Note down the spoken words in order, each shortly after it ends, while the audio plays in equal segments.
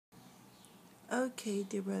Okay,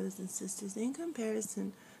 dear brothers and sisters, in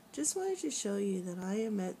comparison, just wanted to show you that I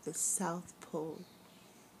am at the South Pole,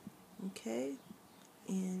 okay?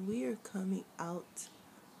 And we are coming out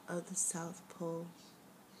of the South Pole.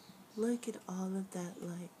 Look at all of that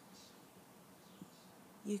light.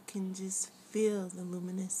 You can just feel the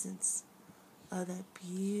luminescence of that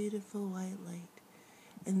beautiful white light.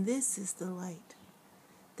 And this is the light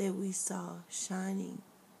that we saw shining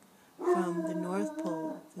from the North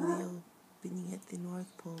Pole, through the opening at the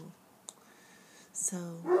North Pole. So,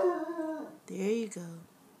 there you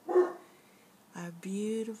go. Our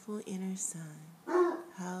beautiful inner sun.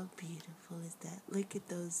 How beautiful is that? Look at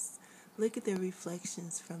the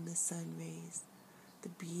reflections from the sun rays. The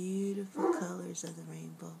beautiful colors of the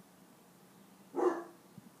rainbow.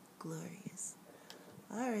 Glorious.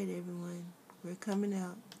 Alright, everyone. We're coming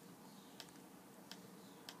out.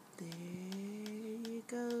 There you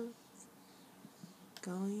go.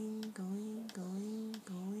 Going, going, going,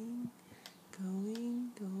 going.